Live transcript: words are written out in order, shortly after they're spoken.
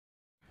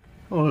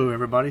Hello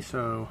everybody,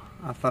 so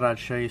I thought I'd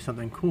show you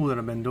something cool that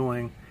I've been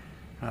doing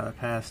the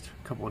past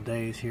couple of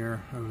days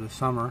here over the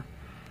summer.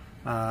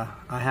 I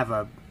have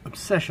an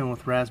obsession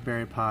with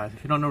Raspberry Pis.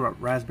 If you don't know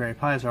what Raspberry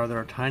Pis are,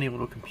 they're a tiny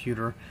little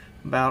computer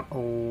about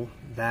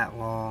that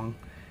long,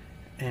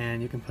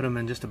 and you can put them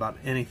in just about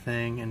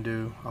anything and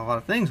do a lot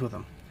of things with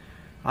them.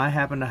 I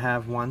happen to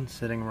have one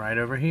sitting right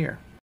over here.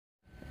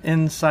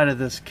 Inside of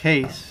this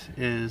case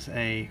is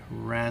a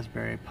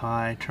Raspberry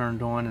Pi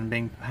turned on and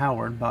being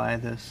powered by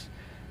this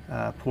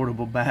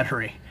portable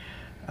battery.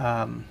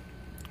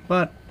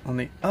 But on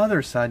the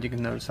other side you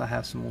can notice I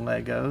have some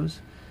Legos,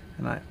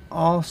 and I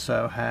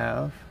also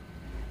have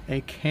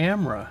a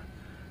camera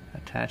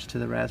attached to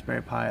the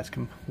Raspberry Pi. It's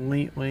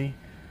completely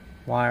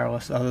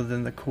wireless other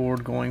than the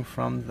cord going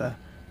from the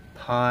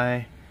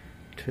Pi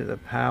to the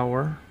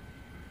power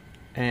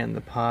and the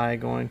Pi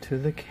going to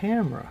the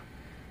camera.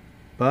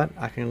 But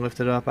I can lift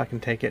it up, I can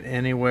take it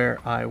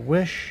anywhere I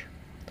wish.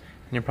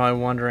 And you're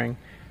probably wondering,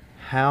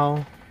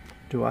 how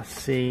do I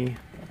see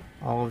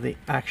all of the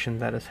action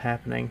that is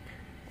happening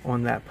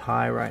on that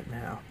Pi right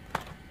now?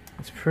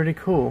 It's pretty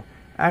cool.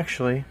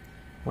 Actually,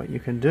 what you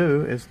can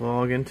do is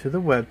log into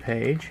the web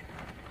page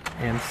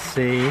and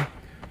see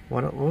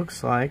what it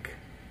looks like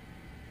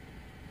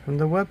from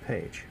the web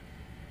page.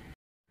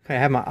 Okay, I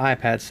have my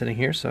iPad sitting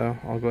here, so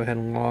I'll go ahead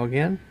and log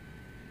in.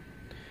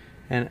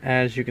 And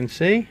as you can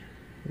see,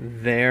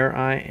 there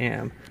I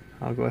am.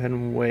 I'll go ahead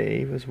and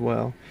wave as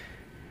well.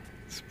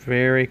 It's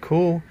very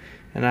cool,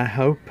 and I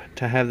hope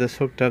to have this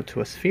hooked up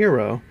to a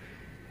Sphero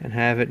and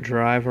have it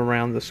drive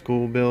around the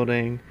school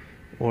building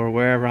or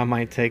wherever I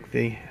might take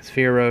the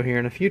Sphero here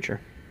in the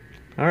future.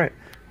 Alright,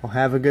 well,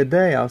 have a good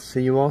day. I'll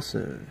see you all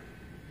soon.